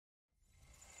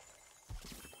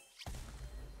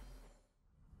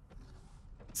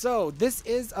So this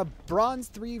is a Bronze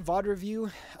 3 VOD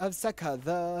review of Sekka,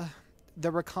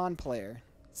 the RAKAN player.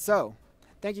 So,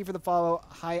 thank you for the follow.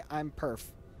 Hi, I'm Perf.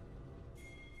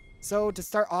 So to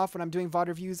start off, when I'm doing VOD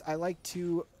reviews, I like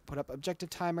to put up objective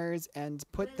timers and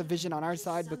put the vision on our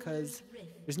side because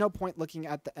there's no point looking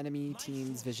at the enemy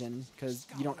team's vision because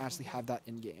you don't actually have that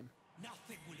in game.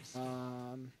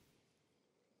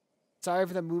 Sorry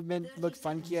for the movement. Look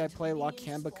funky. I play lock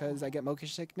cam because I get mocha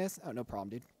sickness. Oh, no problem,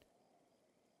 dude.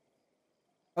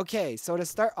 Okay, so to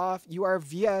start off, you are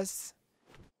VS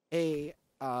a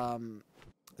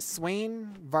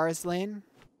Swain Varus lane.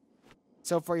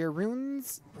 So for your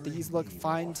runes, these look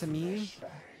fine to me.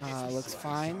 Looks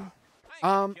fine.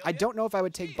 I don't know if I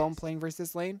would take bone plating versus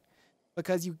this lane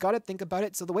because you got to think about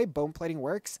it. So the way bone plating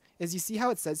works is you see how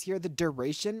it says here the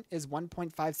duration is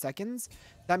 1.5 seconds.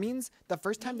 That means the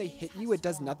first time they hit you, it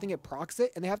does nothing, it procs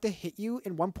it, and they have to hit you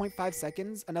in 1.5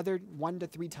 seconds another 1 to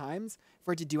 3 times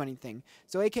for it to do anything.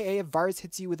 So aka if Varus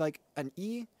hits you with like an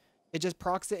E, it just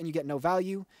procs it and you get no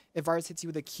value. If Varus hits you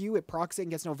with a Q, it procs it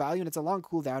and gets no value and it's a long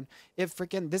cooldown. If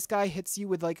freaking this guy hits you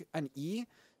with like an E,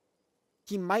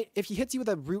 he might, if he hits you with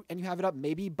a root and you have it up,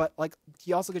 maybe, but like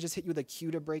he also could just hit you with a Q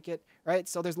to break it, right?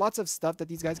 So there's lots of stuff that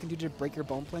these guys can do to break your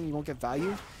bone plane. You won't get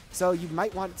value. So you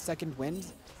might want second wind.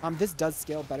 This does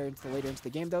scale better later into the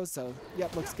game though. So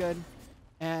yep, looks good.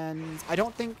 And I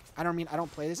don't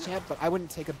play this champ, but I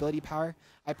wouldn't take ability power.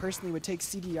 I personally would take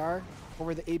CDR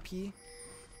over the AP.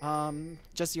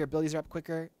 Just so your abilities are up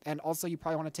quicker. And also you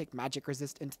probably want to take magic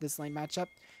resist into this lane matchup.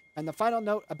 And the final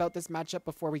note about this matchup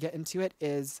before we get into it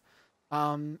is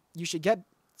you should get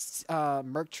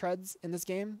Merc Treads in this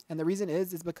game. And the reason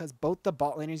is because both the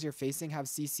bot laners you're facing have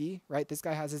CC, right? This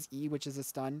guy has his E, which is a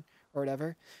stun or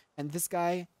whatever. And this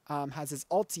guy has his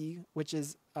ulti, which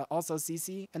is also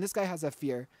CC. And this guy has a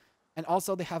fear. And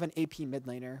also they have an AP mid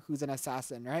laner who's an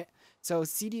assassin, right? So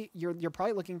CD, you're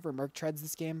probably looking for Merc Treads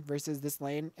this game versus this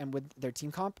lane and with their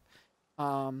team comp.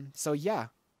 So yeah.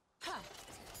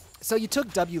 So you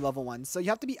took W level 1. So you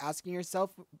have to be asking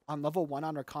yourself on level 1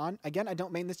 on RAKAN. Again, I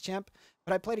don't main this champ,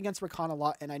 but I played against RAKAN a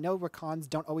lot, and I know RAKANs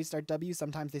don't always start W.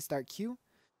 Sometimes they start Q.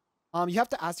 You have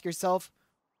to ask yourself,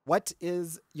 what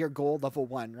is your goal level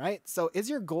 1, right? So is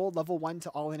your goal level 1 to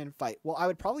all in and fight? Well, I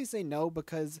would probably say no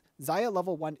because Xayah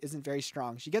level 1 isn't very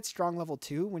strong. She gets strong level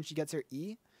 2 when she gets her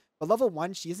E, but level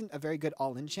 1, she isn't a very good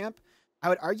all-in champ. I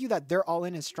would argue that their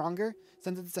all-in is stronger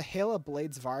since it's a Hail of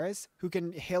Blades Varus who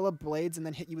can Hail of Blades and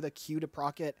then hit you with a Q to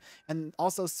proc it. And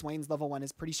also Swain's level 1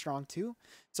 is pretty strong too.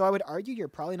 So I would argue you're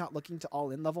probably not looking to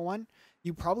all-in level 1.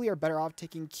 You probably are better off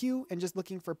taking Q and just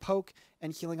looking for poke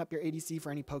and healing up your ADC for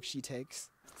any poke she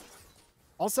takes.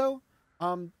 Also,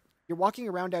 you're walking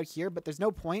around out here, but there's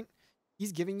no point.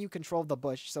 He's giving you control of the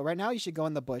bush. So right now you should go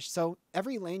in the bush. So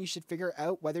every lane you should figure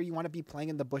out whether you want to be playing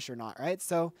in the bush or not, right?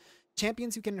 So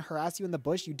champions who can harass you in the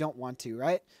bush, you don't want to,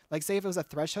 right? Like say if it was a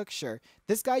thresh hook, sure.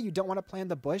 This guy you don't want to play in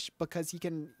the bush because he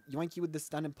can yoink you with the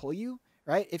stun and pull you,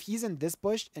 right? If he's in this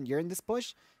bush and you're in this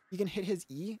bush, he can hit his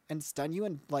E and stun you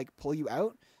and like pull you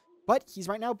out. But he's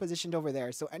right now positioned over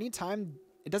there. So anytime,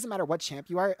 it doesn't matter what champ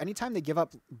you are, anytime they give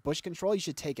up bush control, you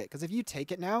should take it. Because if you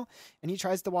take it now and he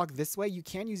tries to walk this way, you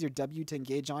can use your W to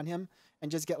engage on him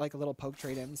and just get like a little poke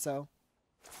trade in. So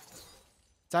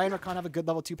Xayah and RAKAN have a good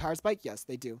level 2 power spike? Yes,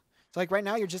 they do. So like right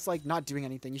now, you're just like not doing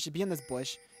anything. You should be in this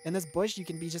bush. In this bush, you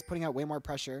can be just putting out way more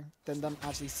pressure than them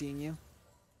actually seeing you.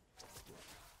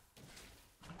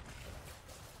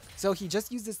 So he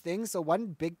just used this thing. So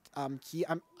one big key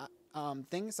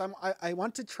thing. So I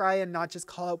want to try and not just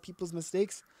call out people's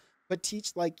mistakes, but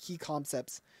teach like key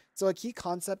concepts. So a key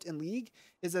concept in League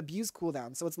is abuse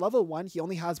cooldown. So it's level 1. He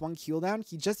only has 1 cooldown.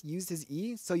 He just used his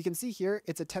E. So you can see here,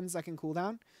 it's a 10-second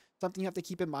cooldown. Something you have to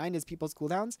keep in mind is people's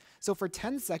cooldowns. So for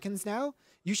 10 seconds now,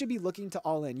 you should be looking to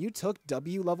all in. You took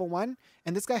W level 1,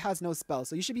 and this guy has no spell.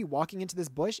 So you should be walking into this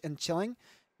bush and chilling,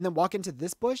 and then walk into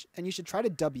this bush, and you should try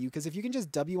to W, because if you can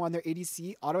just W on their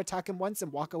ADC, auto-attack him once,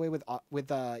 and walk away with oh,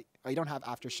 you don't have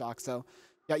Aftershock. So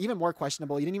yeah, even more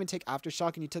questionable. You didn't even take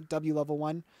Aftershock, and you took W level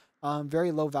 1.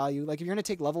 Very low value. Like if you're going to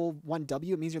take level 1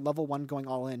 W, it means you're level 1 going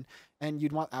all in, and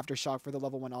you'd want Aftershock for the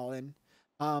level 1 all in.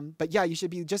 But yeah, you should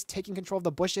be just taking control of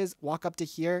the bushes, walk up to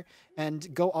here,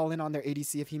 and go all in on their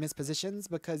ADC if he mispositions,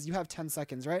 because you have 10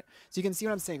 seconds, right? So you can see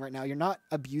what I'm saying right now. You're not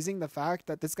abusing the fact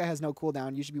that this guy has no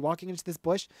cooldown. You should be walking into this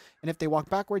bush, and if they walk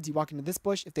backwards, you walk into this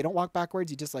bush. If they don't walk backwards,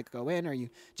 you just like go in, or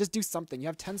you just do something. You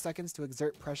have 10 seconds to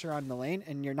exert pressure on the lane,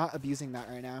 and you're not abusing that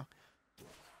right now.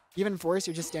 Even Force,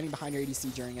 you're just standing behind your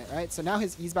ADC during it, right? So now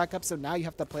his E's back up, so now you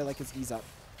have to play like his E's up.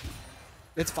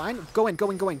 It's fine. Go in, go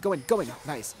in, go in, go in, go in.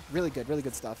 Nice. Really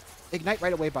good stuff. Ignite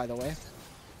right away, by the way.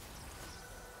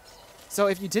 So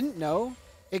if you didn't know,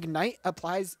 Ignite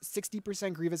applies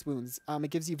 60% grievous wounds.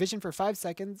 It gives you vision for 5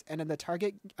 seconds, and then the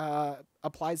target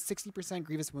applies 60%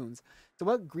 grievous wounds. So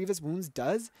what grievous wounds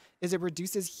does is it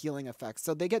reduces healing effects.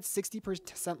 So they get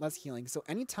 60% less healing. So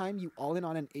anytime you all in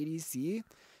on an ADC,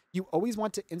 you always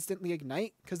want to instantly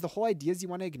ignite, because the whole idea is you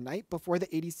want to ignite before the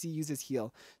ADC uses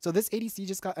heal. So this ADC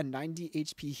just got a 90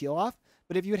 HP heal off,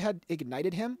 but if you had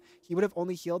ignited him, he would have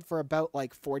only healed for about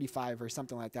like 45 or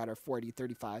something like that, or 40,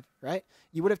 35, right?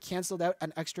 You would have canceled out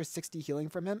an extra 60 healing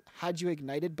from him had you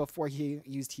ignited before he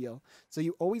used heal. So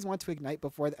you always want to ignite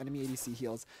before the enemy ADC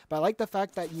heals. But I like the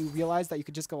fact that you realized that you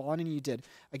could just go on, and you did.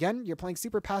 Again, you're playing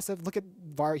super passive. Look at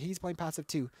Var, he's playing passive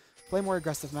too. Play more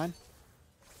aggressive, man.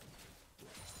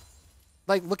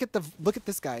 Like, look at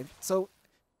this guy. So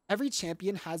every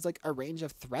champion has like a range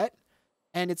of threat,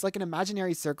 and it's like an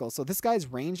imaginary circle. So this guy's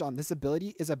range on this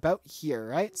ability is about here,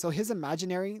 right? So his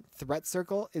imaginary threat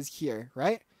circle is here,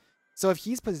 right? So if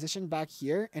he's positioned back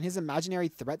here and his imaginary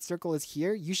threat circle is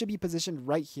here, you should be positioned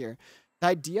right here. The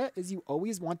idea is you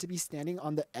always want to be standing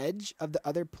on the edge of the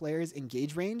other player's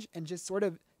engage range and just sort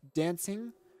of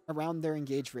dancing around their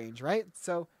engage range, right?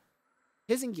 So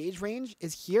his engage range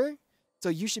is here. So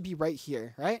you should be right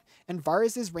here, right? And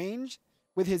Varus's range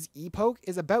with his E poke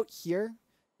is about here.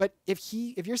 But if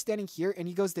you're standing here and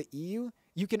he goes to EU,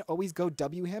 you can always go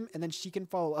W him, and then she can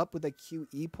follow up with a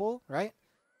QE pull, right?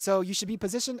 So you should be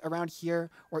positioned around here,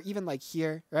 or even like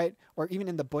here, right? Or even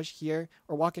in the bush here,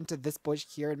 or walk into this bush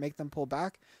here and make them pull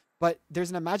back. But there's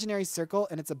an imaginary circle,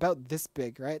 and it's about this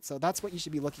big, right? So that's what you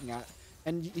should be looking at.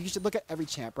 And you should look at every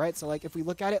champ, right? So like if we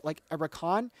look at it, like a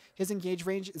RAKAN, his engage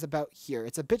range is about here.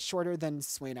 It's a bit shorter than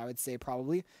Swain, I would say,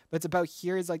 probably. But it's about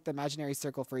here is like the imaginary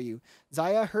circle for you.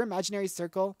 Xayah, her imaginary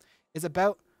circle is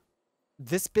about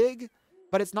this big,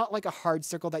 but it's not like a hard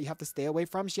circle that you have to stay away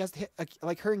from. She has to hit,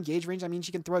 like her engage range, I mean,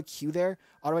 she can throw a Q there,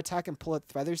 auto attack, and pull it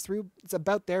feathers through. It's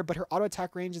about there, but her auto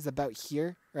attack range is about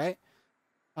here, right?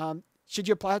 Should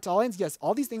you apply it to all lanes? Yes,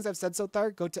 all these things I've said so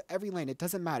far go to every lane. It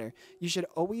doesn't matter. You should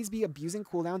always be abusing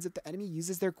cooldowns. If the enemy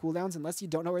uses their cooldowns, unless you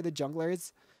don't know where the jungler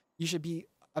is, you should be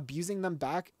abusing them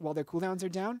back while their cooldowns are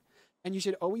down. And you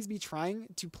should always be trying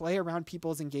to play around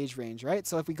people's engage range, right?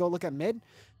 So if we go look at mid,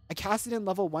 a Kassadin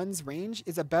level 1's range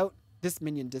is about this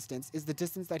minion distance, is the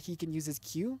distance that he can use his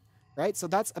Q, right? So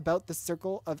that's about the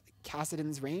circle of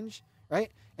Kassadin's range,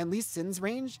 right? And Lee Sin's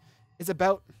range is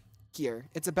about here.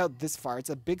 It's about this far. It's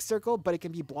a big circle, but it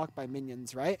can be blocked by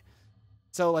minions, right?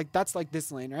 So like that's like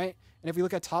this lane, right? And if we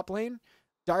look at top lane,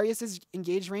 Darius's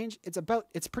engage range,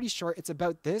 it's pretty short. It's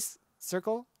about this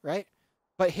circle, right?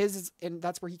 But his is, and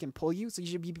that's where he can pull you. So you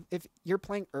should be, if you're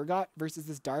playing Urgot versus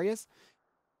this Darius,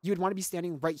 you would want to be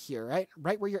standing right here, right?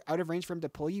 Right where you're out of range for him to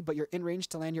pull you, but you're in range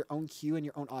to land your own Q and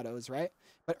your own autos, right?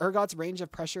 But Urgot's range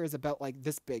of pressure is about like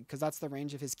this big, because that's the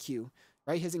range of his Q,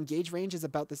 right? His engage range is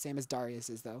about the same as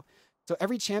Darius's though. So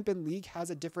every champ in League has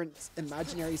a different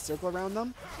imaginary circle around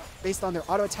them based on their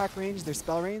auto attack range, their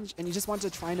spell range, and you just want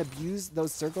to try and abuse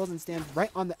those circles and stand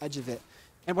right on the edge of it.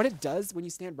 And what it does when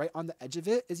you stand right on the edge of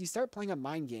it is you start playing a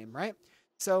mind game, right?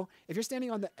 So if you're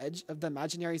standing on the edge of the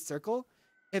imaginary circle,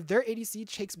 if their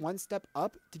ADC takes one step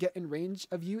up to get in range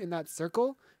of you in that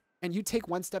circle, and you take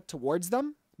one step towards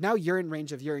them, now you're in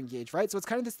range of your engage, right? So it's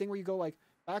kind of this thing where you go like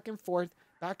back and forth,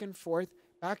 back and forth,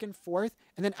 back and forth,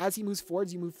 and then as he moves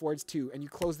forwards, you move forwards too, and you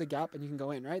close the gap and you can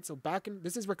go in, right? So back in,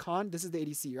 this is RAKAN, this is the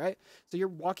ADC, right? So you're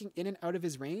walking in and out of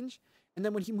his range, and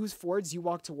then when he moves forwards, you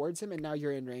walk towards him, and now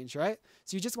you're in range, right?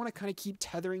 So you just want to kind of keep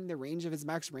tethering the range of his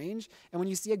max range, and when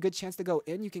you see a good chance to go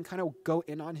in, you can kind of go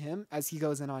in on him as he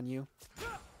goes in on you.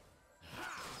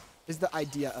 Is the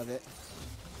idea of it.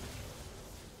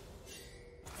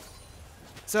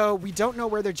 So we don't know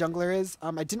where their jungler is.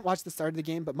 I didn't watch the start of the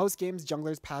game, but most games,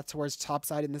 jungler's path towards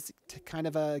topside in this kind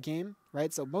of a game,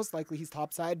 right? So most likely he's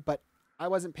topside, but I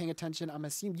wasn't paying attention. I'm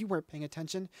assuming you weren't paying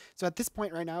attention. So at this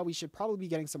point right now, we should probably be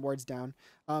getting some wards down.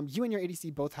 You and your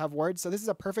ADC both have wards, so this is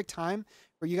a perfect time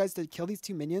for you guys to kill these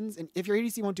two minions. And if your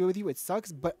ADC won't do it with you, it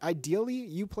sucks. But ideally,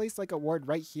 you place like a ward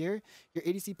right here. Your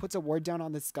ADC puts a ward down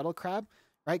on this scuttle crab,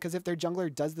 right? Because if their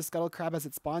jungler does the scuttle crab as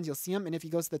it spawns, you'll see him. And if he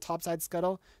goes to the topside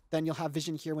scuttle, then you'll have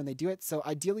vision here when they do it. So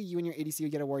ideally, you and your ADC would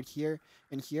get a ward here,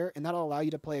 and that'll allow you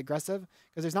to play aggressive,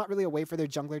 because there's not really a way for their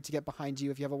jungler to get behind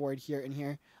you if you have a ward here and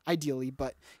here, ideally.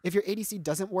 But if your ADC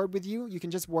doesn't ward with you, you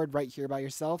can just ward right here by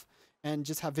yourself and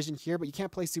just have vision here, but you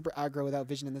can't play super aggro without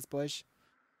vision in this bush.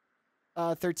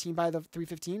 13 by the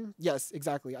 315? Yes,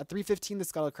 exactly. At 315, the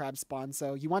scuttle crab spawns,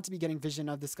 so you want to be getting vision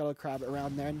of the scuttle crab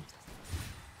around there.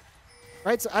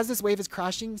 Right, so as this wave is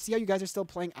crashing, see how you guys are still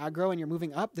playing aggro and you're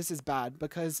moving up? This is bad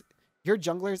because your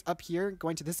jungler's up here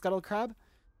going to this scuttle crab,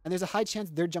 And there's a high chance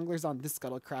their jungler's on this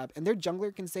Scuttle Crab. And their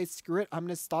jungler can say, screw it, I'm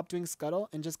going to stop doing Scuttle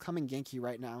and just come and gank you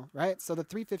right now, right? So the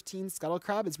 315 Scuttle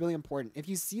Crab is really important. If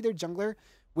you see their jungler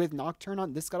with Nocturne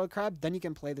on this Scuttle Crab, then you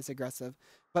can play this aggressive.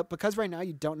 But because right now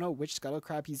you don't know which Scuttle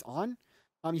Crab he's on,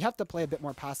 you have to play a bit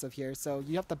more passive here. So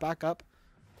you have to back up.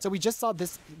 So we just saw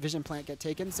this Vision Plant get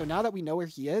taken. So now that we know where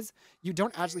he is, you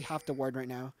don't actually have to ward right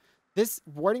now. This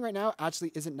warding right now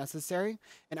actually isn't necessary.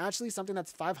 And actually something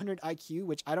that's 500 IQ,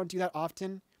 which I don't do that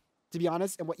often, to be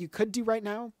honest. And what you could do right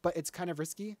now, but it's kind of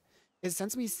risky, is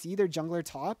since we see their jungler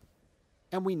top,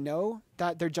 and we know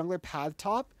that their jungler path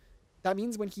top, that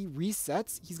means when he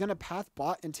resets, he's going to path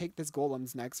bot and take this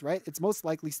golems next, right? It's most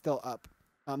likely still up,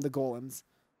 the golems.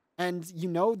 And you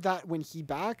know that when he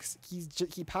backs,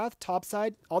 he path top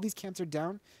side, all these camps are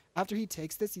down. After he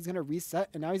takes this, he's going to reset,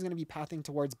 and now he's going to be pathing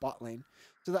towards bot lane.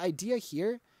 So the idea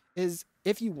here is,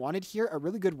 if you wanted here, a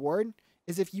really good ward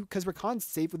is if you, because Rakan's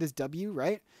safe with his W,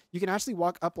 right? You can actually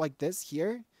walk up like this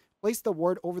here, place the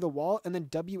ward over the wall, and then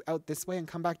W out this way and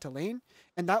come back to lane.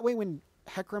 And that way when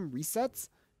Hecarim resets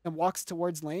and walks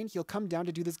towards lane, he'll come down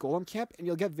to do this golem camp, and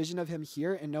you'll get vision of him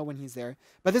here and know when he's there.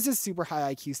 But this is super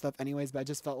high IQ stuff anyways, but I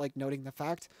just felt like noting the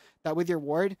fact that with your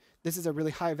ward, this is a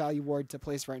really high value ward to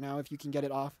place right now if you can get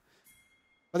it off.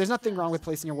 But there's nothing wrong with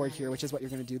placing your ward here, which is what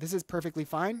you're going to do. This is perfectly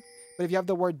fine. But if you have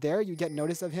the ward there, you get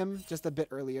notice of him just a bit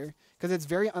earlier. Because it's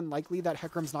very unlikely that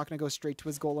Hecarim's not going to go straight to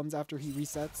his golems after he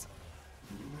resets.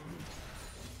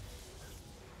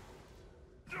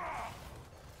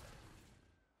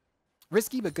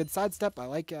 Risky, but good sidestep. I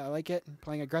like it. I like it.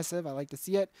 Playing aggressive. I like to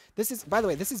see it. This is, by the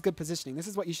way, this is good positioning. This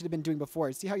is what you should have been doing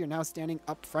before. See how you're now standing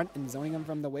up front and zoning him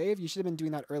from the wave? You should have been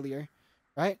doing that earlier,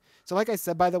 right? So like I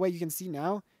said, by the way, you can see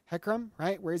now, Hecarim,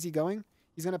 right? Where is he going?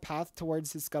 He's going to path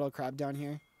towards his Scuttle Crab down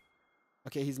here.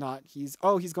 Okay, he's not. He's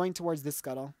going towards this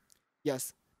Scuttle.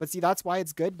 Yes. But see, that's why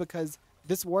it's good, because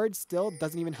this ward still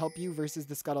doesn't even help you versus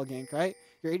the Scuttle gank, right?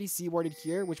 Your ADC warded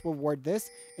here, which will ward this.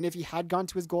 And if he had gone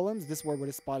to his golems, this ward would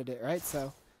have spotted it, right?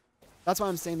 So that's why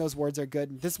I'm saying those wards are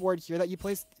good. This ward here that you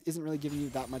placed isn't really giving you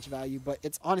that much value, but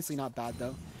it's honestly not bad, though.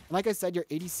 And like I said, your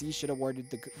ADC should have warded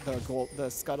the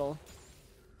Scuttle.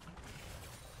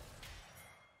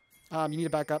 You need to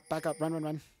back up, run, run,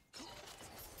 run.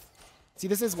 See,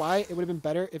 this is why it would have been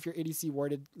better if your ADC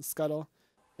warded Scuttle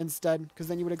instead, because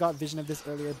then you would have got vision of this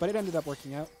earlier, but it ended up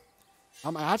working out.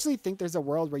 I actually think there's a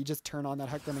world where you just turn on that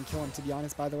Hecarim and kill him, to be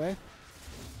honest, by the way.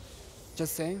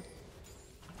 Just saying.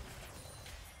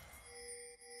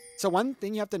 So one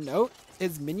thing you have to note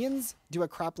is minions do a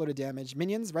crap load of damage.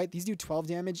 Minions, right? These do 12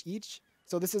 damage each.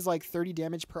 So this is like 30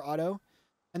 damage per auto.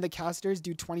 And the casters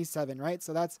do 27, right?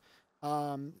 So that's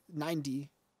 90,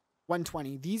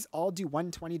 120. These all do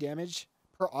 120 damage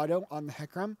per auto on the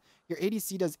Hecarim. Your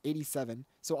ADC does 87.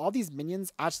 So all these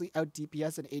minions actually out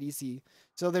DPS and ADC.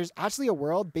 So there's actually a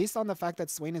world based on the fact that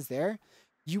Swain is there.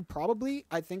 You probably,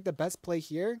 I think the best play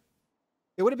here,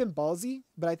 it would have been ballsy,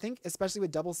 but I think especially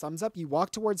with double sums up, you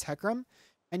walk towards Hecarim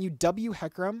and you W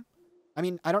Hecarim. I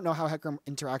mean, I don't know how Hecarim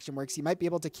interaction works. You might be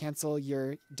able to cancel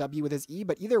your W with his E,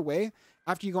 but either way,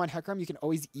 after you go on Hecarim, you can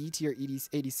always E to your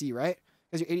ADC, right?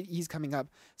 Because your ADE is coming up.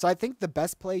 So I think the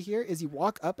best play here is you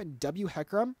walk up and W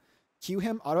Hecarim, Q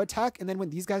him, auto attack, and then when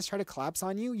these guys try to collapse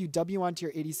on you, you W onto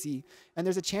your ADC. And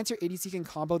there's a chance your ADC can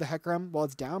combo the Hecarim while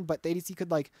it's down, but the ADC could,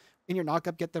 like, in your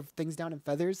knockup, get the things down in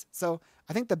feathers. So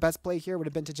I think the best play here would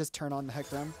have been to just turn on the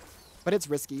Hecarim. But it's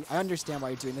risky. I understand why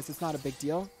you're doing this. It's not a big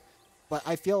deal. But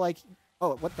I feel like...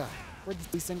 Oh, what the... Where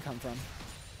did Lee Sin come from?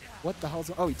 What the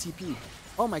hell's... Oh, he TP'd.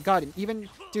 Oh my god, and even...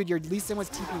 Dude, your Lee Sin was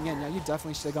TPing in. Yeah, you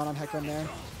definitely should have gone on Hecarim there.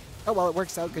 Oh, well, it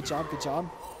works out. Good job, good job.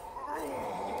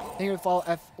 Thank you for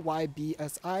follow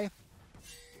FYBSI. If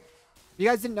you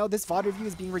guys didn't know, this VOD review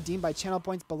is being redeemed by channel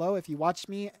points below. If you watch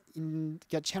me and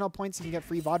get channel points, you can get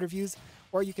free VOD reviews,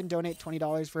 or you can donate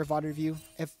 $20 for a VOD review.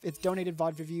 If it's donated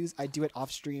VOD reviews, I do it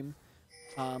off stream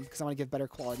because I want to give better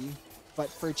quality. But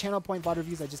for channel point VOD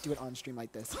reviews, I just do it on stream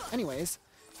like this. Anyways,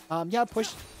 yeah,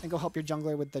 push and go help your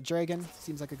jungler with the dragon.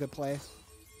 Seems like a good play.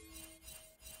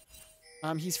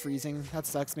 He's freezing. That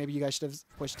sucks. Maybe you guys should have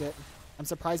pushed it. I'm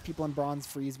surprised people in bronze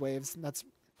freeze waves. That's...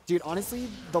 Dude, honestly,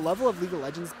 the level of League of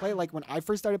Legends play, like when I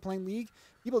first started playing League,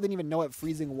 people didn't even know what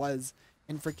freezing was.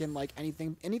 And freaking like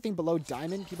anything below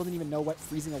diamond, people didn't even know what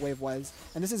freezing a wave was.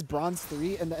 And this is bronze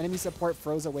 3, and the enemy support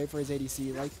froze a wave for his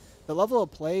ADC. Like, the level of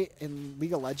play in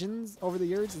League of Legends over the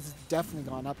years has definitely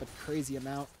gone up a crazy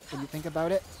amount when you think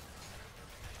about it.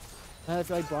 And I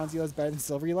feel like bronze elo is better than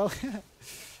silver elo.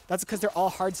 That's because they're all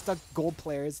hard-stuck gold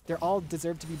players. They're all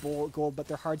deserve to be gold, but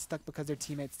they're hard-stuck because their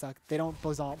teammates suck. They don't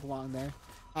belong there.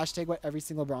 Hashtag what every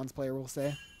single bronze player will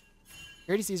say.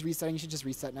 Your ADC is resetting. You should just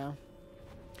reset now.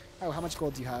 Oh, how much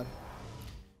gold do you have?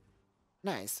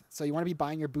 Nice. So you want to be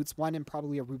buying your boots 1 and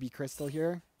probably a ruby crystal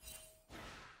here.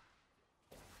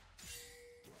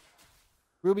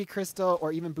 Ruby crystal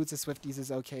or even boots of Swifties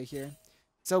is okay here.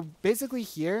 So basically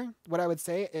here, what I would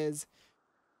say is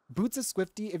boots of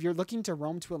Swifty, if you're looking to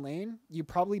roam to a lane, you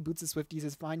probably boots of Swifties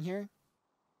is fine here.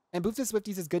 And boots of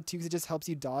Swifties is good too because it just helps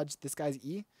you dodge this guy's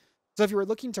E. So if you were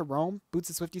looking to roam,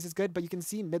 boots of Swifties is good, but you can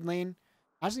see mid lane.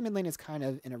 Actually, mid lane is kind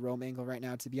of in a roam angle right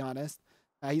now, to be honest.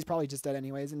 He's probably just dead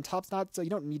anyways. And top's not, so you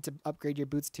don't need to upgrade your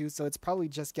boots too. So it's probably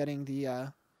just getting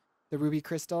the ruby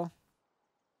crystal.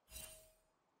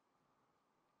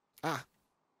 Ah.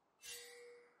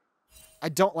 I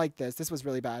don't like this. This was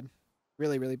really bad.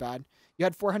 Really, really bad. You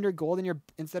had 400 gold and you're,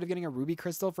 instead of getting a ruby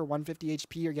crystal for 150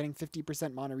 HP, you're getting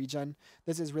 50% mana regen.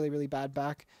 This is really, really bad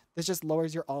back. This just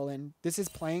lowers your all-in. This is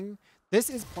playing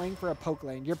for a poke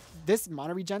lane. This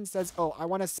mana regen says, oh, I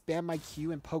want to spam my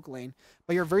Q and poke lane.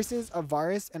 But you're versus a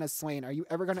Varus and a Swain. Are you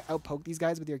ever going to outpoke these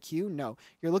guys with your Q? No.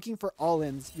 You're looking for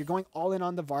all-ins. You're going all-in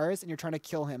on the Varus and you're trying to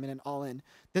kill him in an all-in.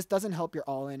 This doesn't help your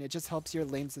all-in. It just helps your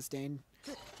lane sustain.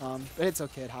 But it's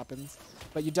okay. It happens.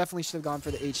 But you definitely should have gone for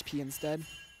the HP instead.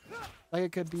 Like,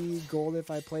 it could be gold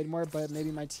if I played more, but maybe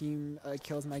my team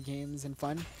kills my games and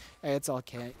fun. Hey, it's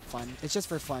okay. Fun. It's just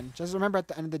for fun. Just remember at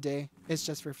the end of the day, it's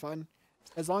just for fun.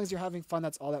 As long as you're having fun,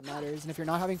 that's all that matters. And if you're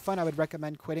not having fun, I would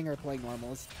recommend quitting or playing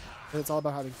normals. Because it's all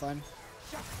about having fun.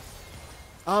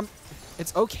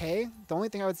 It's okay. The only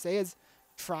thing I would say is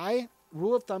try,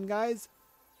 rule of thumb, guys,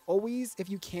 always, if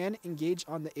you can, engage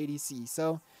on the ADC.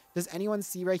 So, does anyone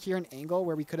see right here an angle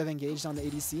where we could have engaged on the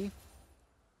ADC?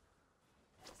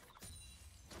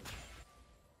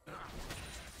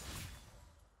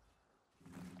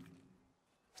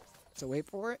 So wait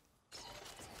for it.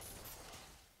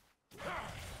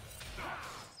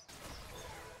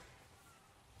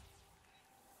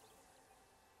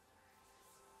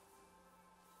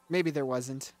 Maybe there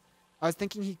wasn't. I was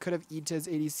thinking he could have E'd to his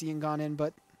ADC and gone in,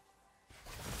 but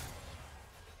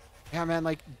yeah, man,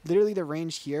 like literally the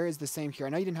range here is the same here. I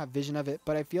know you didn't have vision of it,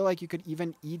 but I feel like you could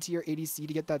even E to your ADC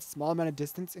to get that small amount of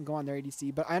distance and go on their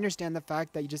ADC. But I understand the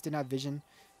fact that you just didn't have vision.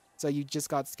 So you just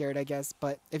got scared, I guess.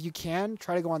 But if you can,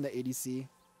 try to go on the ADC.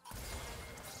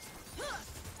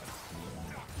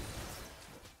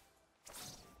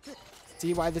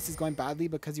 See why this is going badly?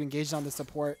 Because you engaged on the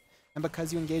support. And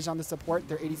because you engaged on the support,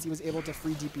 their ADC was able to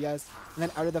free DPS. And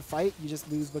then out of the fight, you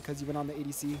just lose because you went on the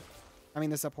ADC. I mean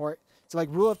the support. So like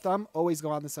rule of thumb, always go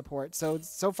on the support. So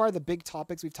far the big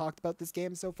topics we've talked about this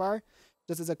game so far,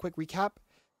 just as a quick recap,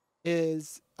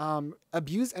 is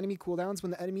abuse enemy cooldowns.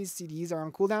 When the enemy's CDs are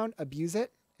on cooldown, abuse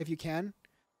it if you can.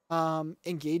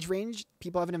 Engage range.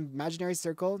 People have an imaginary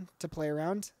circle to play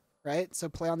around, right? So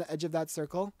play on the edge of that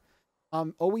circle.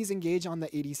 Always engage on the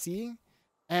ADC.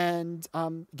 And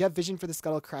get vision for the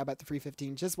Scuttle Crab at the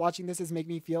 315. Just watching this is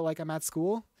making me feel like I'm at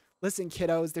school. Listen,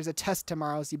 kiddos, there's a test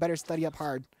tomorrow, so you better study up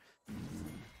hard.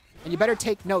 And you better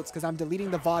take notes, because I'm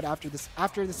deleting the VOD after this.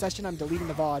 After the session, I'm deleting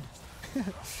the VOD.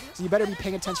 So you better be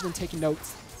paying attention and taking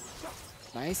notes.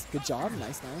 Nice. Good job.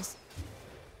 Nice, nice.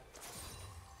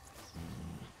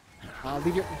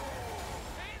 Leave your...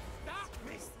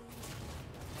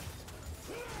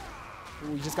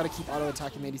 Ooh, you just got to keep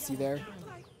auto-attacking the ADC there.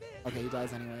 Okay, he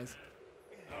dies anyways.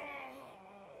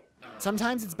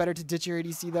 Sometimes it's better to ditch your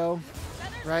ADC though,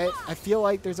 right? I feel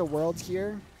like there's a world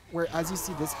here where as you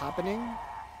see this happening,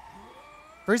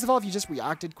 first of all, if you just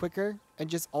reacted quicker and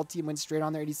just ulti and went straight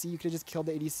on their ADC, you could have just killed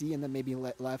the ADC and then maybe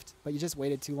left, but you just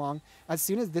waited too long. As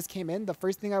soon as this came in, the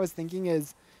first thing I was thinking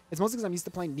is, it's mostly because I'm used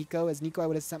to playing Nico. As Nico, I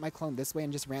would have sent my clone this way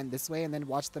and just ran this way and then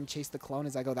watched them chase the clone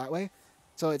as I go that way.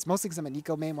 So it's mostly because I'm a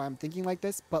Nico main why I'm thinking like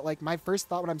this. But like my first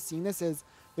thought when I'm seeing this is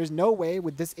there's no way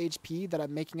with this HP that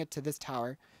I'm making it to this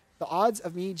tower. The odds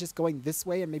of me just going this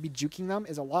way and maybe juking them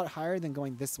is a lot higher than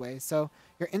going this way. So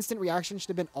your instant reaction should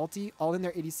have been ulti, all in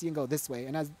their ADC and go this way.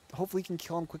 And as hopefully you can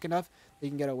kill them quick enough, they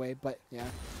can get away. But yeah.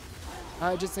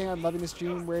 Just saying I'm loving the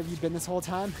stream. Where have you been this whole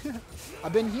time?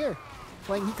 I've been here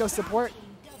playing Nico support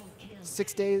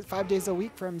 5 days a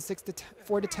week from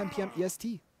 4 to 10 p.m.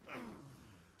 EST.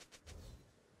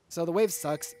 So the wave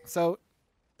sucks. So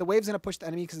the wave's going to push the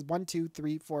enemy because 1, 2,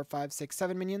 3, 4, 5, 6,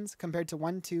 7 minions compared to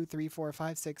 1, 2, 3, 4,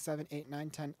 5, 6, 7, 8, 9,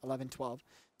 10, 11, 12.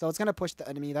 So it's going to push the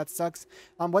enemy. That sucks.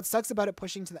 What sucks about it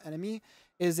pushing to the enemy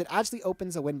is it actually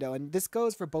opens a window. And this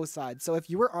goes for both sides. So if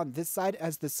you were on this side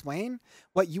as the Swain,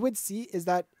 what you would see is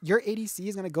that your ADC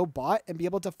is going to go bot and be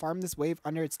able to farm this wave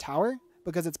under its tower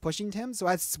because it's pushing to him. So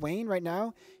as Swain right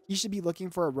now, he should be looking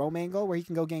for a roam angle where he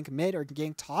can go gank mid or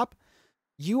gank top.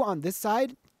 You on this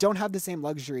side don't have the same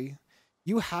luxury.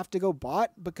 You have to go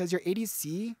bot because your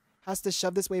ADC has to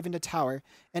shove this wave into tower.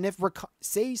 And if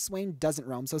say Swain doesn't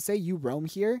roam, so say you roam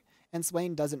here and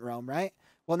Swain doesn't roam, right?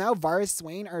 Well, now Varus,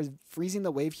 Swain are freezing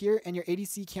the wave here, and your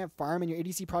ADC can't farm, and your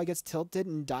ADC probably gets tilted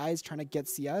and dies trying to get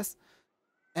CS,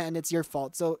 and it's your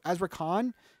fault. So as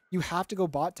RAKAN, you have to go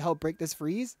bot to help break this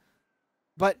freeze,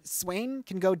 but Swain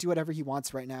can go do whatever he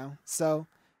wants right now. So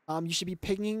you should be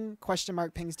pinging question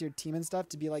mark pings to your team and stuff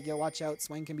to be like, yo, watch out,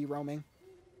 Swain can be roaming.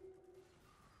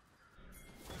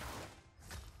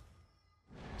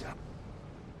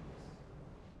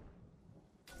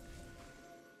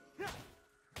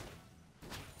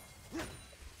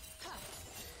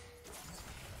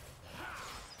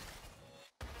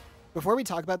 Before we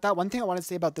talk about that, one thing I want to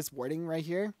say about this warding right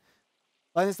here.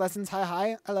 Linus Lessons,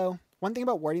 hi, hello. One thing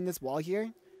about warding this wall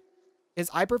here is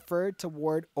I prefer to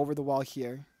ward over the wall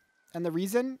here. And the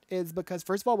reason is because,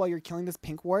 first of all, while you're killing this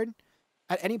pink ward,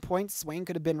 at any point, Swain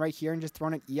could have been right here and just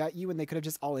thrown an E at you, and they could have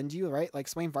just all into you, right? Like,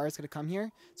 Swain Varus could have come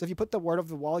here. So if you put the ward over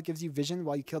the wall, it gives you vision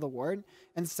while you kill the ward.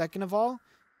 And second of all,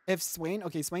 if Swain,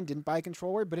 okay, Swain didn't buy a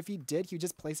control ward, but if he did, he would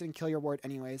just place it and kill your ward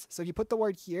anyways. So if you put the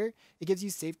ward here, it gives you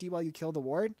safety while you kill the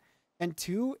ward. And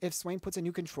two, if Swain puts a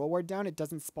new control ward down, it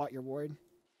doesn't spot your ward.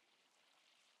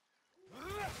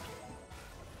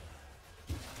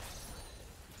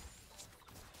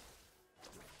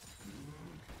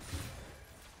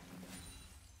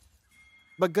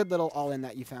 But good little all-in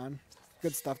that you found.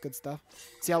 Good stuff, good stuff.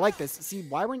 See, I like this. See,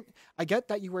 why weren't... I get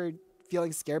that you were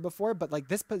feeling scared before, but like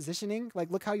this positioning,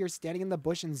 like look how you're standing in the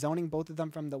bush and zoning both of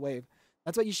them from the wave.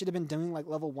 That's what you should have been doing, like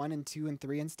level 1 and 2 and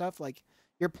 3 and stuff. Like,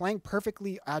 you're playing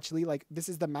perfectly, actually. Like, this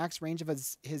is the max range of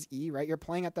his E, right? You're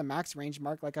playing at the max range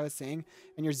mark, like I was saying,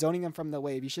 and you're zoning him from the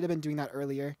wave. You should have been doing that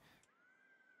earlier.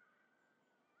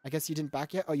 I guess you didn't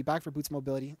back yet? Oh, you back for boots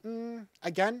mobility.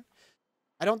 Again,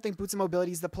 I don't think boots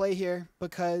mobility is the play here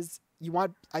because you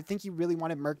want... I think you really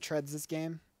wanted Merc Treads this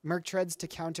game. Merc Treads to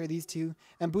counter these two.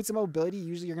 And boots of mobility,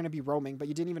 usually you're going to be roaming, but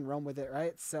you didn't even roam with it,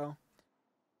 right? So...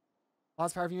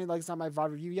 Lost power review, like it's not my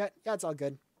VOD review yet. Yeah, it's all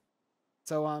good.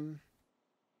 So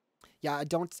yeah, I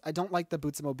don't like the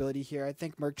boots of mobility here. I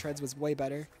think Merc Treads was way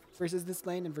better versus this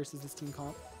lane and versus this team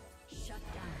comp. Shut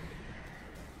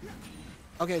down.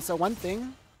 Okay, so one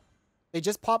thing, they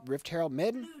just popped Rift Herald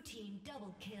mid. Blue team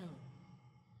double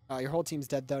kill. Your whole team's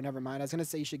dead though. Never mind. I was gonna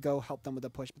say you should go help them with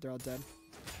a push, but they're all dead.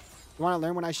 You want to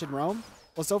learn when I should roam?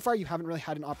 Well, so far you haven't really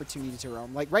had an opportunity to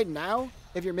roam. Like right now,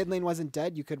 if your mid lane wasn't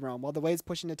dead, you could roam. While the wave's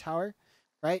pushing to tower,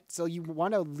 right? So you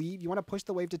want to leave, you want to push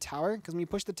the wave to tower, because when you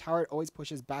push the tower, it always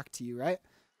pushes back to you, right?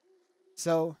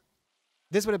 So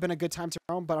this would have been a good time to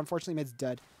roam, but unfortunately mid's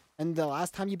dead. And the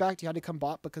last time you backed, you had to come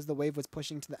bot because the wave was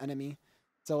pushing to the enemy.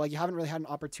 So like you haven't really had an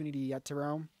opportunity yet to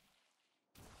roam.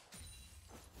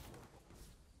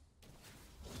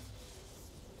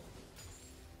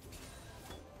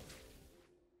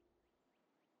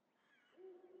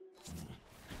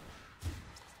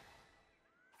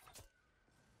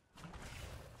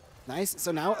 Nice.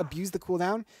 So now abuse the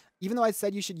cooldown. Even though I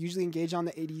said you should usually engage on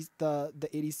the 80s, the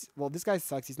 80s. Well, this guy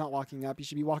sucks. He's not walking up. He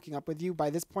should be walking up with you. By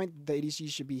this point, the ADC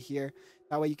should be here.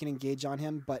 That way you can engage on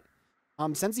him. But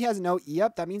since he has no E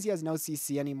up, that means he has no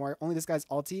CC anymore. Only this guy's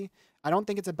ulti. I don't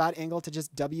think it's a bad angle to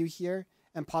just W here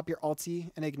and pop your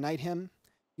ulti and ignite him.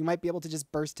 You might be able to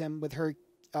just burst him with her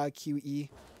QE.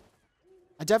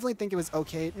 I definitely think it was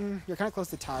okay. You're kind of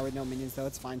close to tower with no minions, though.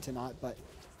 It's fine to not, but...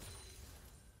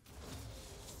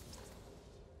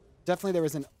 Definitely there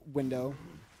was a window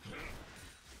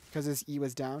because his E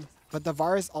was down. But the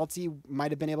Varus ulti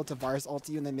might have been able to Varus ulti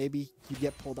you, and then maybe you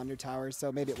get pulled under tower,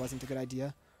 so maybe it wasn't a good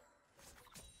idea.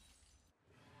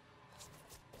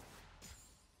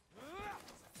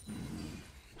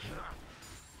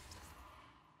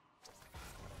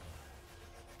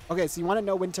 Okay, so you want to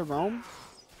know when to roam?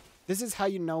 This is how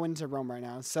you know when to roam right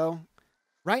now. So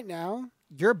right now,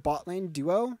 your bot lane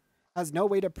duo has no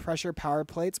way to pressure power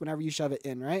plates whenever you shove it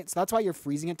in, right? So that's why you're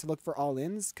freezing it to look for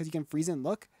all-ins, because you can freeze and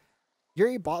look.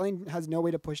 Your bot lane has no way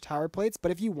to push tower plates,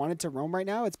 but if you wanted to roam right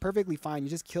now, it's perfectly fine. You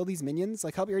just kill these minions,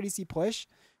 like help your ADC push,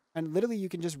 and literally you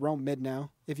can just roam mid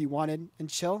now if you wanted, and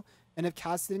chill. And if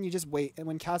Cassidy, you just wait. And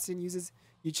when Cassidy uses,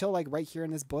 you chill like right here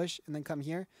in this bush, and then come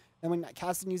here. And when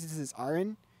Cassidy uses his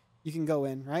Rn, you can go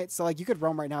in, right? So like you could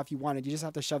roam right now if you wanted. You just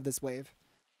have to shove this wave.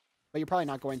 But you're probably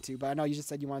not going to. But I know you just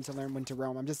said you wanted to learn when to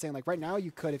roam. I'm just saying, like, right now you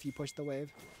could if you push the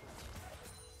wave.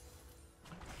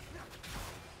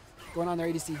 Going on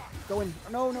their ADC. Go in.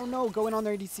 No, no, no. Go in on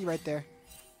their ADC right there.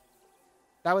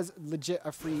 That was legit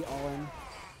a free all-in.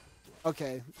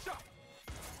 Okay.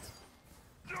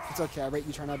 It's okay. I rate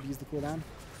you trying to abuse the cooldown.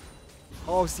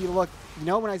 Oh, see, look. You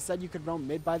know when I said you could roam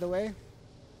mid, by the way?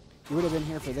 You would have been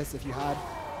here for this if you had.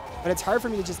 But it's hard for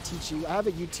me to just teach you. I have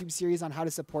a YouTube series on how to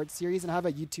support series, and I have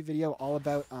a YouTube video all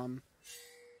about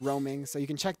roaming. So you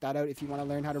can check that out if you want to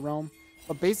learn how to roam.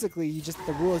 But basically,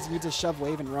 the rule is you need to shove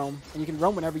wave and roam. And you can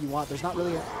roam whenever you want. There's not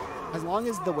really as long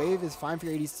as the wave is fine for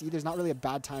your ADC, there's not really a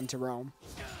bad time to roam.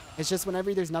 It's just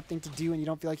whenever there's nothing to do and you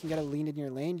don't feel like you can get a lean in your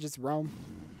lane, just roam.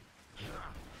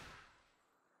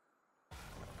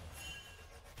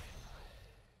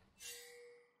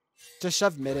 Just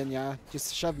shove mid in, yeah.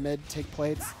 Just shove mid, take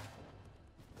plates.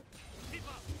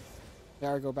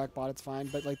 There, go back bot, it's fine.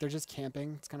 But like they're just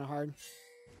camping. It's kind of hard.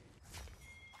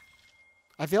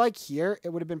 I feel like here it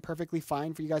would have been perfectly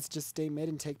fine for you guys to just stay mid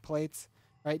and take plates,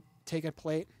 right? Take a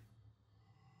plate.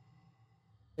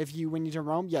 If you when you to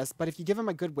roam, yes. But if you give them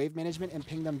a good wave management and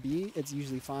ping them B, it's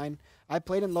usually fine. I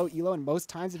played in low elo, and most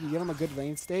times if you give them a good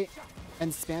lane state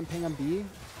and spam ping them B,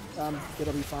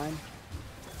 it'll be fine.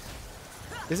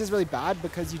 This is really bad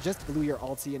because you just blew your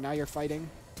ulti and now you're fighting.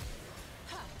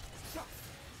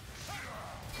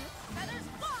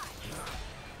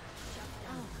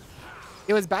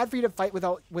 It was bad for you to fight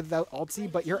without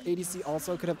ulti, but your ADC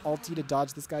also could have ulti to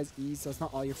dodge this guy's E, so it's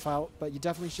not all your fault. But you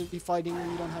definitely shouldn't be fighting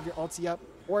when you don't have your ulti up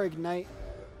or ignite.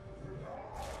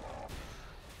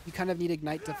 You kind of need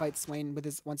ignite to fight Swain with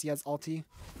his once he has ulti.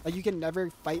 Like you can never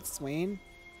fight Swain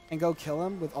and go kill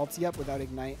him with ulti up without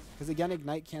ignite, because again,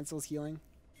 ignite cancels healing.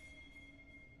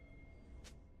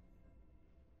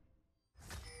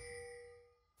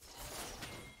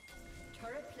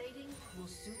 Turret plating will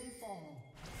soon fall.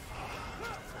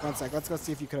 1 sec, let's go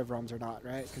see if you could have roamed or not,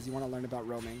 right? Because you want to learn about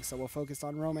roaming, so we'll focus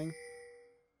on roaming.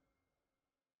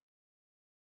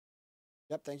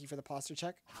 Yep, thank you for the posture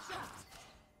check.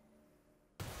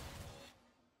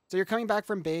 So you're coming back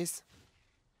from base.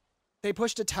 They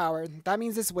pushed a tower. That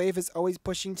means this wave is always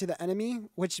pushing to the enemy,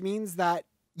 which means that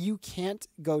you can't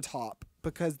go top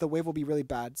because the wave will be really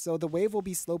bad. So the wave will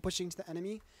be slow pushing to the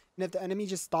enemy, and if the enemy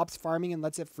just stops farming and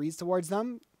lets it freeze towards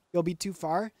them, you'll be too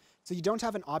far. So you don't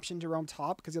have an option to roam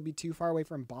top because you'll be too far away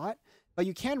from bot, but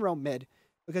you can roam mid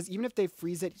because even if they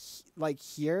freeze it like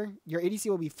here, your ADC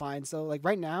will be fine. So like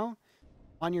right now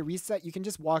on your reset, you can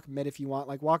just walk mid if you want,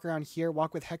 like walk around here,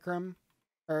 walk with Hecarim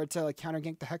or to like counter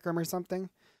gank the Hecarim or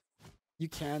something. You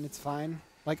can, it's fine.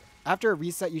 Like after a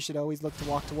reset, you should always look to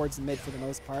walk towards mid for the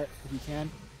most part if you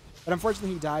can. But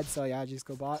unfortunately he died, so yeah, just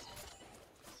go bot.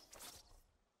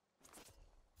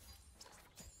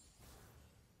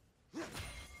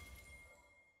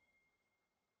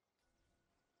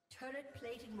 Turret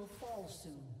plating will fall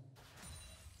soon.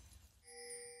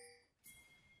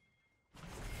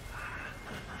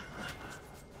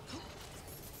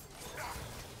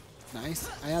 Nice.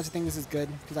 I actually think this is good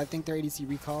because I think their ADC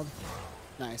recalled.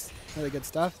 Nice. Really good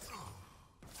stuff.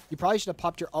 You probably should have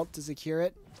popped your ult to secure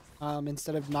it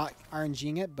instead of not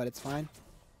RNGing it, but it's fine.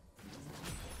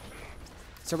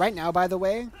 So right now, by the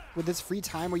way, with this free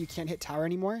time where you can't hit tower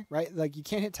anymore, right? Like you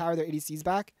can't hit tower, their ADC's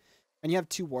back, and you have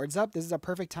 2 wards up. This is a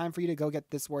perfect time for you to go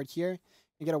get this ward here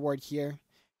and get a ward here,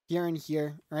 here and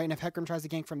here, right? And if Hecarim tries to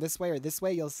gank from this way or this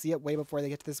way, you'll see it way before they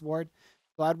get to this ward.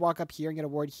 So I'd walk up here and get a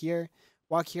ward here,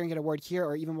 walk here and get a ward here,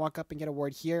 or even walk up and get a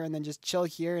ward here, and then just chill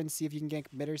here and see if you can gank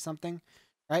mid or something,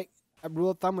 right? A rule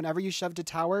of thumb, whenever you shove to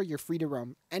tower, you're free to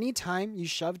roam. Anytime you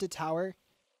shove to tower,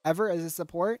 ever as a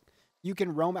support, you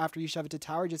can roam after you shove it to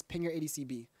tower, just ping your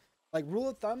ADCB. Like rule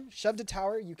of thumb, shove to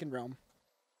tower, you can roam.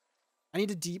 I need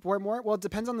to deep ward more. Well, it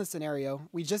depends on the scenario.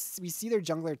 We see their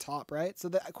jungler top, right? So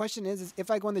the question is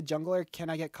if I go in the jungler, can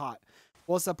I get caught?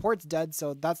 Well, support's dead,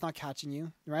 so that's not catching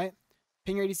you, right?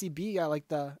 Ping your ADCB, I like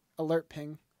the alert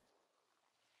ping.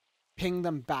 Ping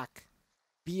them back.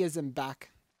 B as in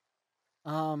back.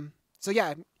 So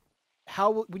yeah,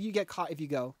 how would you get caught if you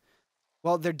go?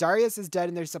 Well, their Darius is dead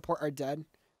and their support are dead.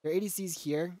 Their ADC's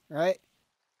here, right?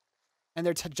 And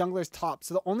their jungler's top.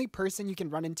 So the only person you can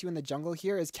run into in the jungle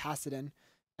here is Kassadin.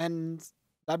 And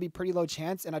that'd be pretty low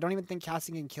chance. And I don't even think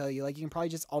Kassadin can kill you. Like, you can probably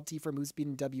just ulti for move speed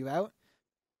and W out.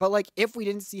 But, like, if we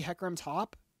didn't see Hecarim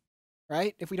top,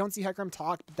 right? If we don't see Hecarim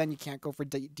top, then you can't go for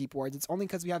deep wards. It's only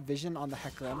because we have vision on the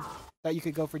Hecarim that you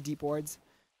could go for deep wards.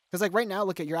 Because, like, right now,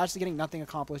 look at, you're actually getting nothing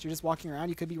accomplished. You're just walking around.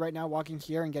 You could be right now walking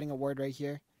here and getting a ward right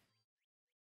here.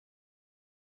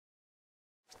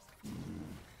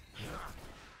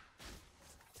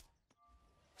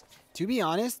 To be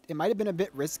honest, it might have been a bit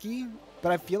risky,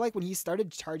 but I feel like when he started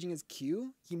charging his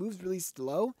Q, he moves really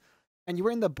slow, and you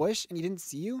were in the bush and he didn't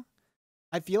see you.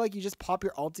 I feel like you just pop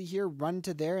your ulti here, run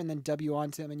to there, and then W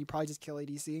onto him, and you probably just kill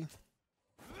ADC.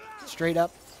 Straight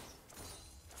up.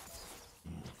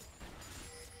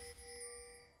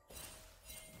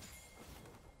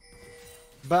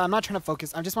 But I'm not trying to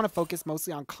focus. I just want to focus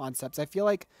mostly on concepts. I feel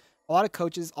like A lot of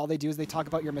coaches, all they do is they talk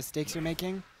about your mistakes you're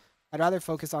making. I'd rather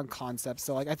focus on concepts.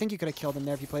 So like, I think you could have killed him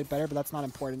there if you played better, but that's not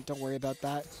important. Don't worry about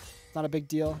that. It's not a big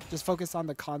deal. Just focus on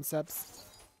the concepts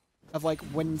of like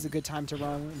when's a good time to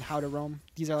roam and how to roam.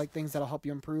 These are like things that'll help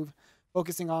you improve.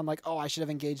 Focusing on like, oh, I should have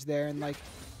engaged there, and like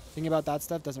thinking about that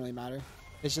stuff doesn't really matter.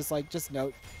 It's just like, just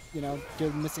note, you know,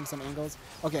 you're missing some angles.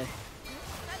 Okay.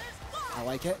 I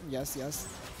like it. Yes, yes.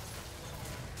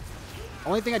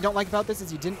 Only thing I don't like about this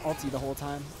is you didn't ulti the whole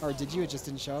time. Or did you? It just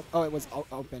didn't show up. Oh, it was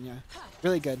open, yeah.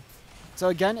 Really good. So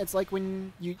again, it's like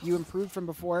when you improved from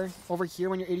before. Over here,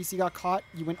 when your ADC got caught,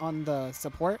 you went on the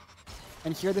support.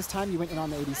 And here this time, you went in on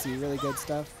the ADC. Really good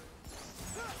stuff.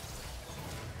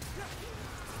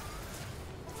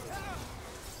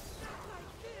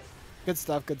 Good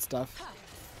stuff, good stuff.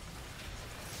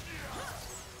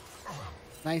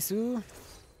 Nice. Ooh.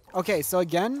 Okay, so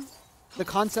again, the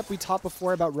concept we taught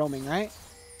before about roaming, right?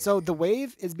 So the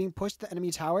wave is being pushed to the enemy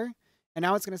tower, and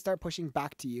now it's going to start pushing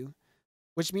back to you,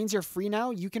 which means you're free now.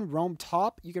 You can roam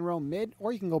top, you can roam mid,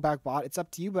 or you can go back bot. It's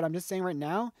up to you, but I'm just saying right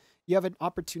now, you have an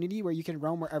opportunity where you can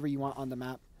roam wherever you want on the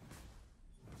map.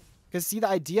 Because see, the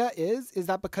idea is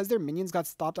that because their minions got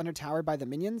stopped under tower by the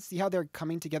minions, see how they're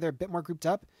coming together a bit more grouped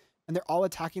up, and they're all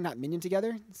attacking that minion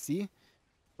together? See?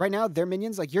 Right now, their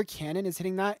minions, like your cannon is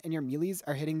hitting that, and your melees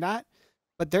are hitting that.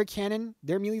 But their cannon,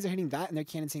 their melees are hitting that, and their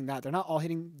cannon's hitting that. They're not all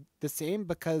hitting the same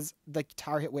because the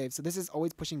tower hit wave. So this is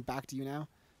always pushing back to you now.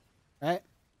 Right?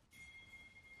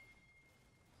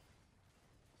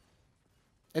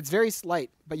 It's very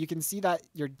slight, but you can see that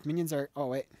your minions are... Oh,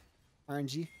 wait.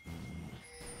 RNG.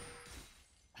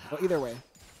 Well, either way.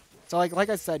 So like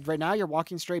I said, right now you're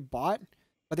walking straight bot,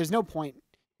 but there's no point.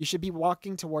 You should be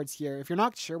walking towards here. If you're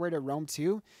not sure where to roam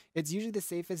to, it's usually the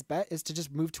safest bet is to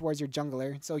just move towards your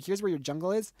jungler. So here's where your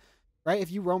jungle is, right?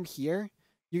 If you roam here,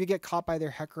 you could get caught by their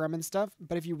Hecarim and stuff.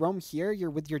 But if you roam here, you're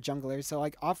with your jungler. So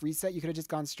like off reset, you could have just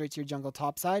gone straight to your jungle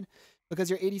top side because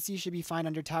your ADC should be fine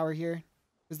under tower here.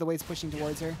 Is the way it's pushing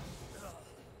towards her.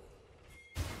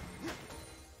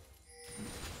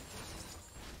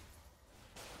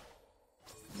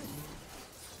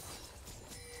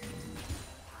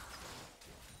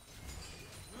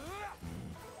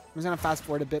 I'm just going to fast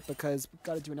forward a bit because we've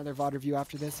got to do another VOD review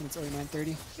after this, and it's already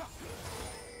 9:30.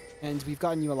 And we've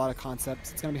gotten you a lot of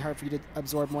concepts. It's going to be hard for you to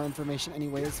absorb more information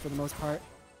anyways, for the most part.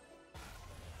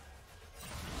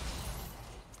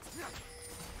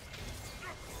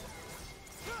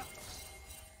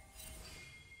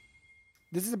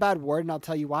 This is a bad ward, and I'll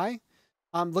tell you why.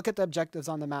 Look at the objectives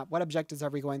on the map. What objectives are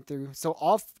we going through? So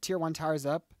all tier 1 towers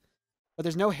up, but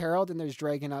there's no Herald and there's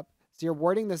Dragon up. So you're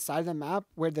warding the side of the map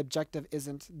where the objective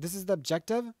isn't. This is the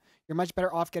objective. You're much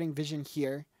better off getting vision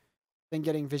here than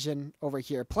getting vision over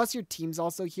here. Plus your team's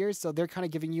also here, so they're kind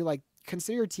of giving you like,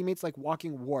 consider your teammates like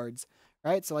walking wards,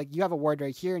 right? So like you have a ward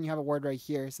right here and you have a ward right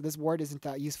here. So this ward isn't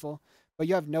that useful, but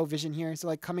you have no vision here. So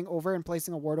like coming over and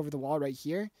placing a ward over the wall right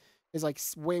here is like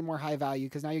way more high value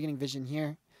because now you're getting vision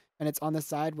here and it's on the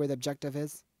side where the objective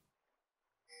is.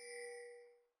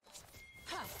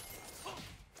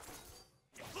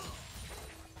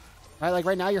 Right, like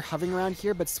right now you're hovering around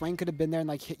here, but Swain could have been there and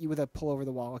like hit you with a pull over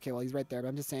the wall. Okay, well he's right there, but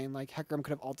I'm just saying like Hecarim could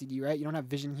have ultied you, right? You don't have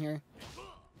vision here.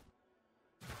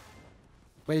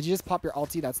 Wait, did you just pop your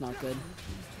ulti? That's not good.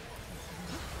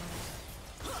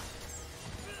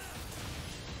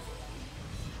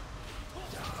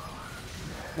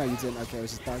 No, you didn't. Okay, it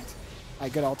was just bugged.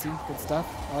 Alright, good ulti. Good stuff.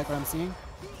 I like what I'm seeing.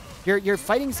 Your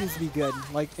fighting seems to be good.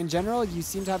 Like, in general, you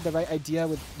seem to have the right idea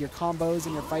with your combos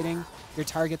and your fighting, your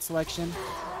target selection.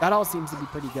 That all seems to be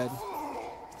pretty good.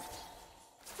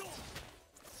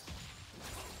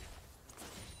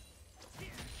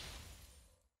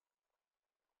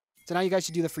 So now you guys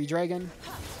should do the free dragon.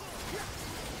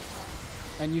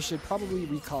 And you should probably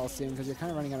recall soon because you're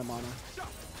kind of running out of mana.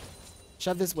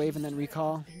 Shove this wave and then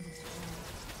recall.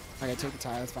 Okay, take the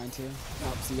tire. That's fine too.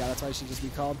 Oh, so yeah, that's why I should just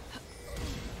recalled.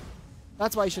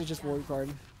 That's why you should have just ward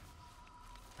guard.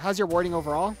 How's your warding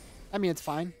overall? I mean, it's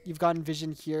fine. You've gotten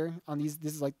vision here on these.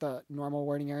 This is like the normal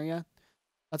warding area.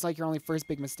 That's like your only first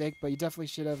big mistake, but you definitely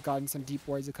should have gotten some deep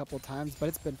wards a couple of times, but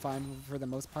it's been fine for the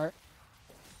most part.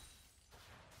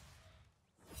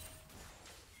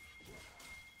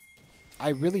 I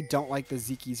really don't like the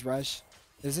Zeki's rush.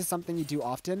 Is this something you do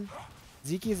often?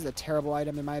 Zeki's is a terrible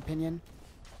item in my opinion.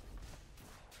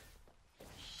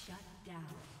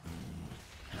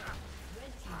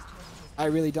 I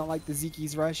really don't like the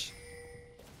Zeki's rush.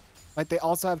 Like, they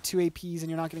also have 2 APs and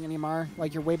you're not getting any MR.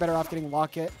 Like, you're way better off getting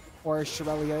Locket or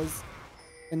Shirelia's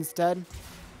instead.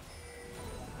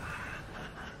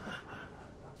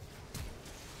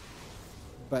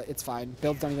 but it's fine.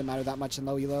 Builds don't even matter that much in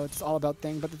low elo. It's all about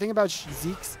thing. But the thing about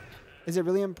Zeke's is it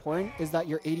really important is that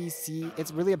your ADC,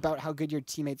 it's really about how good your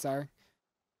teammates are.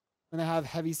 When they have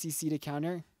heavy CC to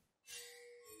counter.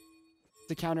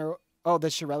 Oh, the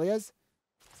Shirelias?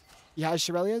 He has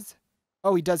Shirelias?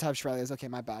 Oh, he does have Shirelias. Okay,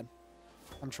 my bad.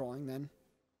 I'm trolling then.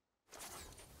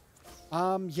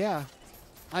 Yeah.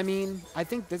 I mean, I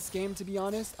think this game, to be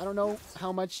honest, I don't know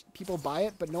how much people buy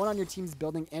it, but no one on your team's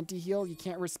building anti-heal. You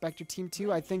can't respect your team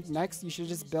too. I think next you should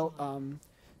just build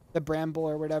the Bramble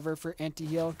or whatever for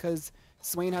anti-heal, because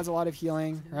Swain has a lot of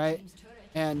healing, right?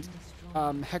 And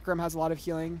Hecarim has a lot of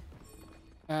healing.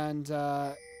 And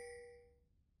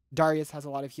Darius has a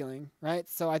lot of healing, right?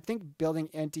 So I think building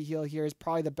anti-heal here is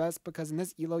probably the best, because in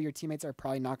this elo, your teammates are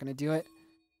probably not going to do it.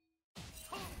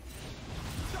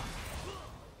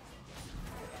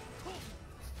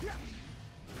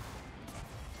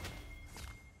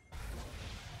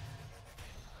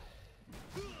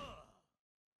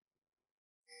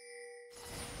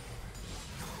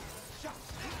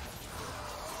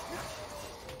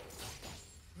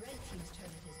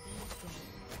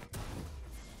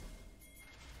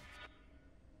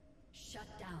 Shut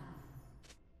down.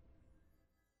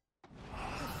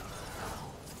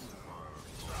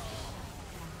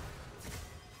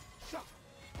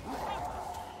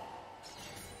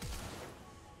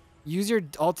 Use your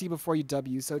ulti before you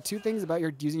W. So 2 things about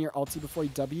your using your ulti before you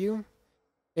W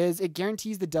is it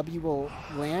guarantees the W will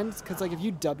land, because like if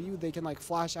you W, they can like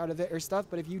flash out of it or stuff,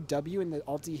 but if you W and the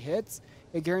ulti hits,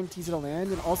 it guarantees it'll land.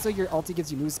 And also your ulti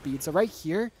gives you move speed. So right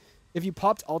here, if you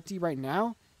popped ulti right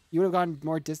now, you would have gone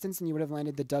more distance and you would have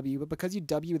landed the W. But because you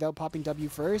W without popping W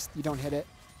first, you don't hit it.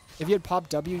 If you had popped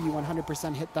W, you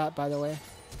 100% hit that, by the way.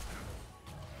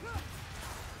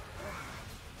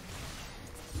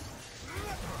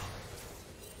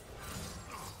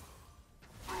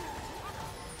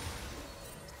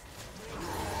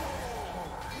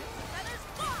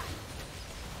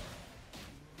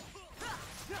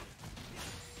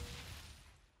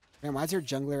 Man, why is your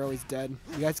jungler always dead?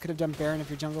 You guys could have done Baron if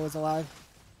your jungler was alive.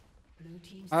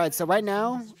 Alright, so right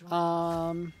now,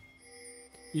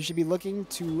 you should be looking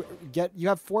to get... You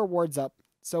have 4 wards up.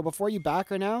 So before you back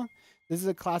right now, this is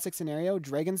a classic scenario.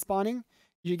 Dragon spawning.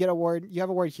 You get a ward. You have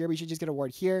a ward here, but you should just get a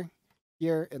ward here,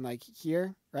 here, and like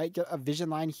here, right? Get a vision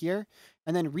line here.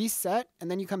 And then reset, and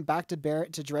then you come back to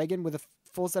Dragon with a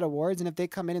full set of wards. And if they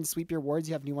come in and sweep your wards,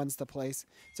 you have new ones to place.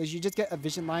 So you just get a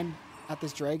vision line at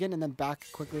this Dragon, and then back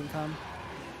quickly and come.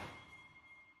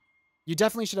 You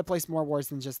definitely should have placed more wards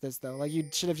than just this, though. Like, you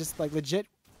should have just, like, legit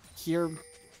here,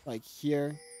 like,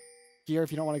 here, here,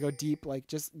 if you don't want to go deep. Like,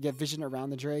 just get vision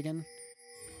around the Dragon.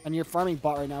 And you're farming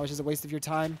bot right now, which is a waste of your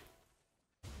time.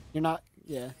 You're not,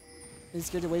 yeah. I'm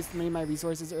scared to waste many of my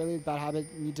resources early. Bad habit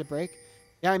you need to break.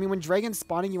 Yeah, I mean, when Dragon's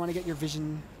spawning, you want to get your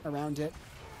vision around it.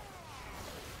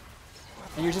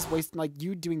 And you're just wasting, like,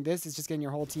 you doing this is just getting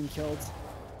your whole team killed.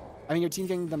 I mean, your team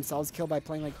getting themselves killed by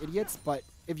playing like idiots, but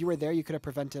if you were there, you could have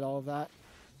prevented all of that.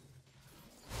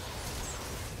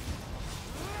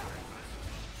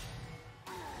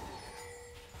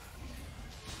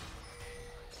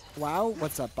 Wow,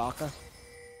 what's up, Baka?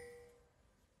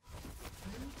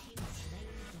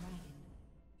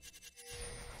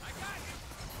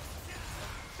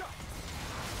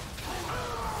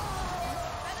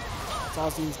 This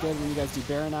all seems good when you guys do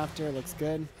Baron after. It looks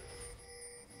good.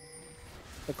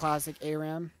 The classic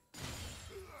ARAM.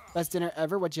 Best dinner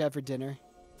ever? What'd you have for dinner?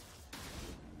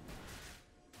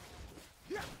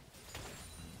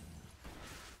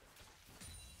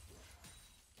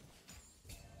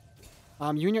 You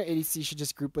and your ADC should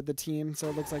just group with the team, so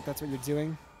it looks like that's what you're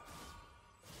doing.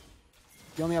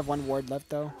 You only have 1 ward left,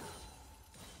 though.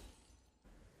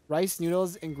 Rice,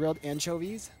 noodles, and grilled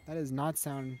anchovies? That does not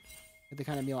sound like the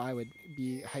kind of meal I would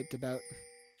be hyped about.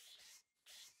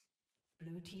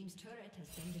 Blue team's turret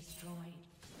has been destroyed.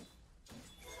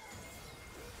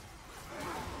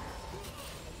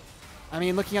 I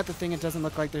mean, looking at the thing, it doesn't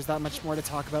look like there's that much more to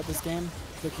talk about this game.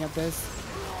 Looking at this.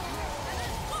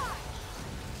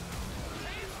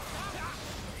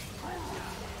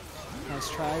 Nice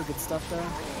try. Good stuff there.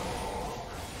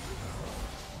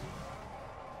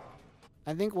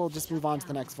 I think we'll just move on to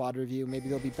the next VOD review. Maybe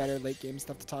there'll be better late game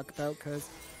stuff to talk about, because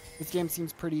this game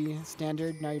seems pretty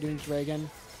standard. Now you're doing Dragon.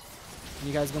 And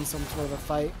you guys win some sort of a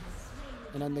fight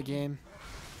and end the game.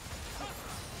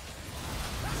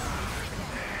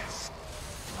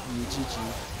 GG.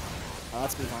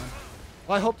 Let's move on.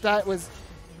 Well, I hope that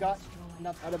got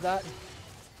enough out of that.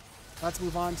 Let's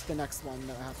move on to the next one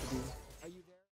that I have to do.